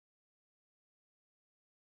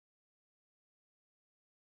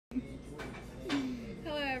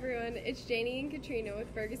it's Janie and Katrina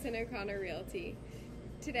with Ferguson O'Conor Realty.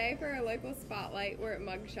 Today for our local spotlight, we're at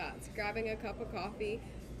Mugshots, grabbing a cup of coffee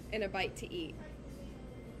and a bite to eat.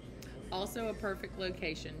 Also a perfect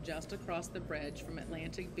location just across the bridge from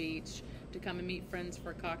Atlantic Beach to come and meet friends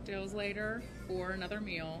for cocktails later or another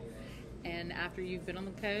meal. And after you've been on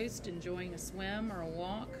the coast enjoying a swim or a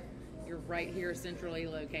walk, you're right here centrally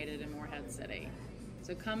located in Morehead City.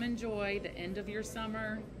 So come enjoy the end of your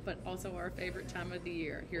summer, but also our favorite time of the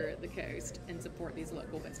year here at the coast, and support these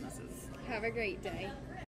local businesses. Have a great day.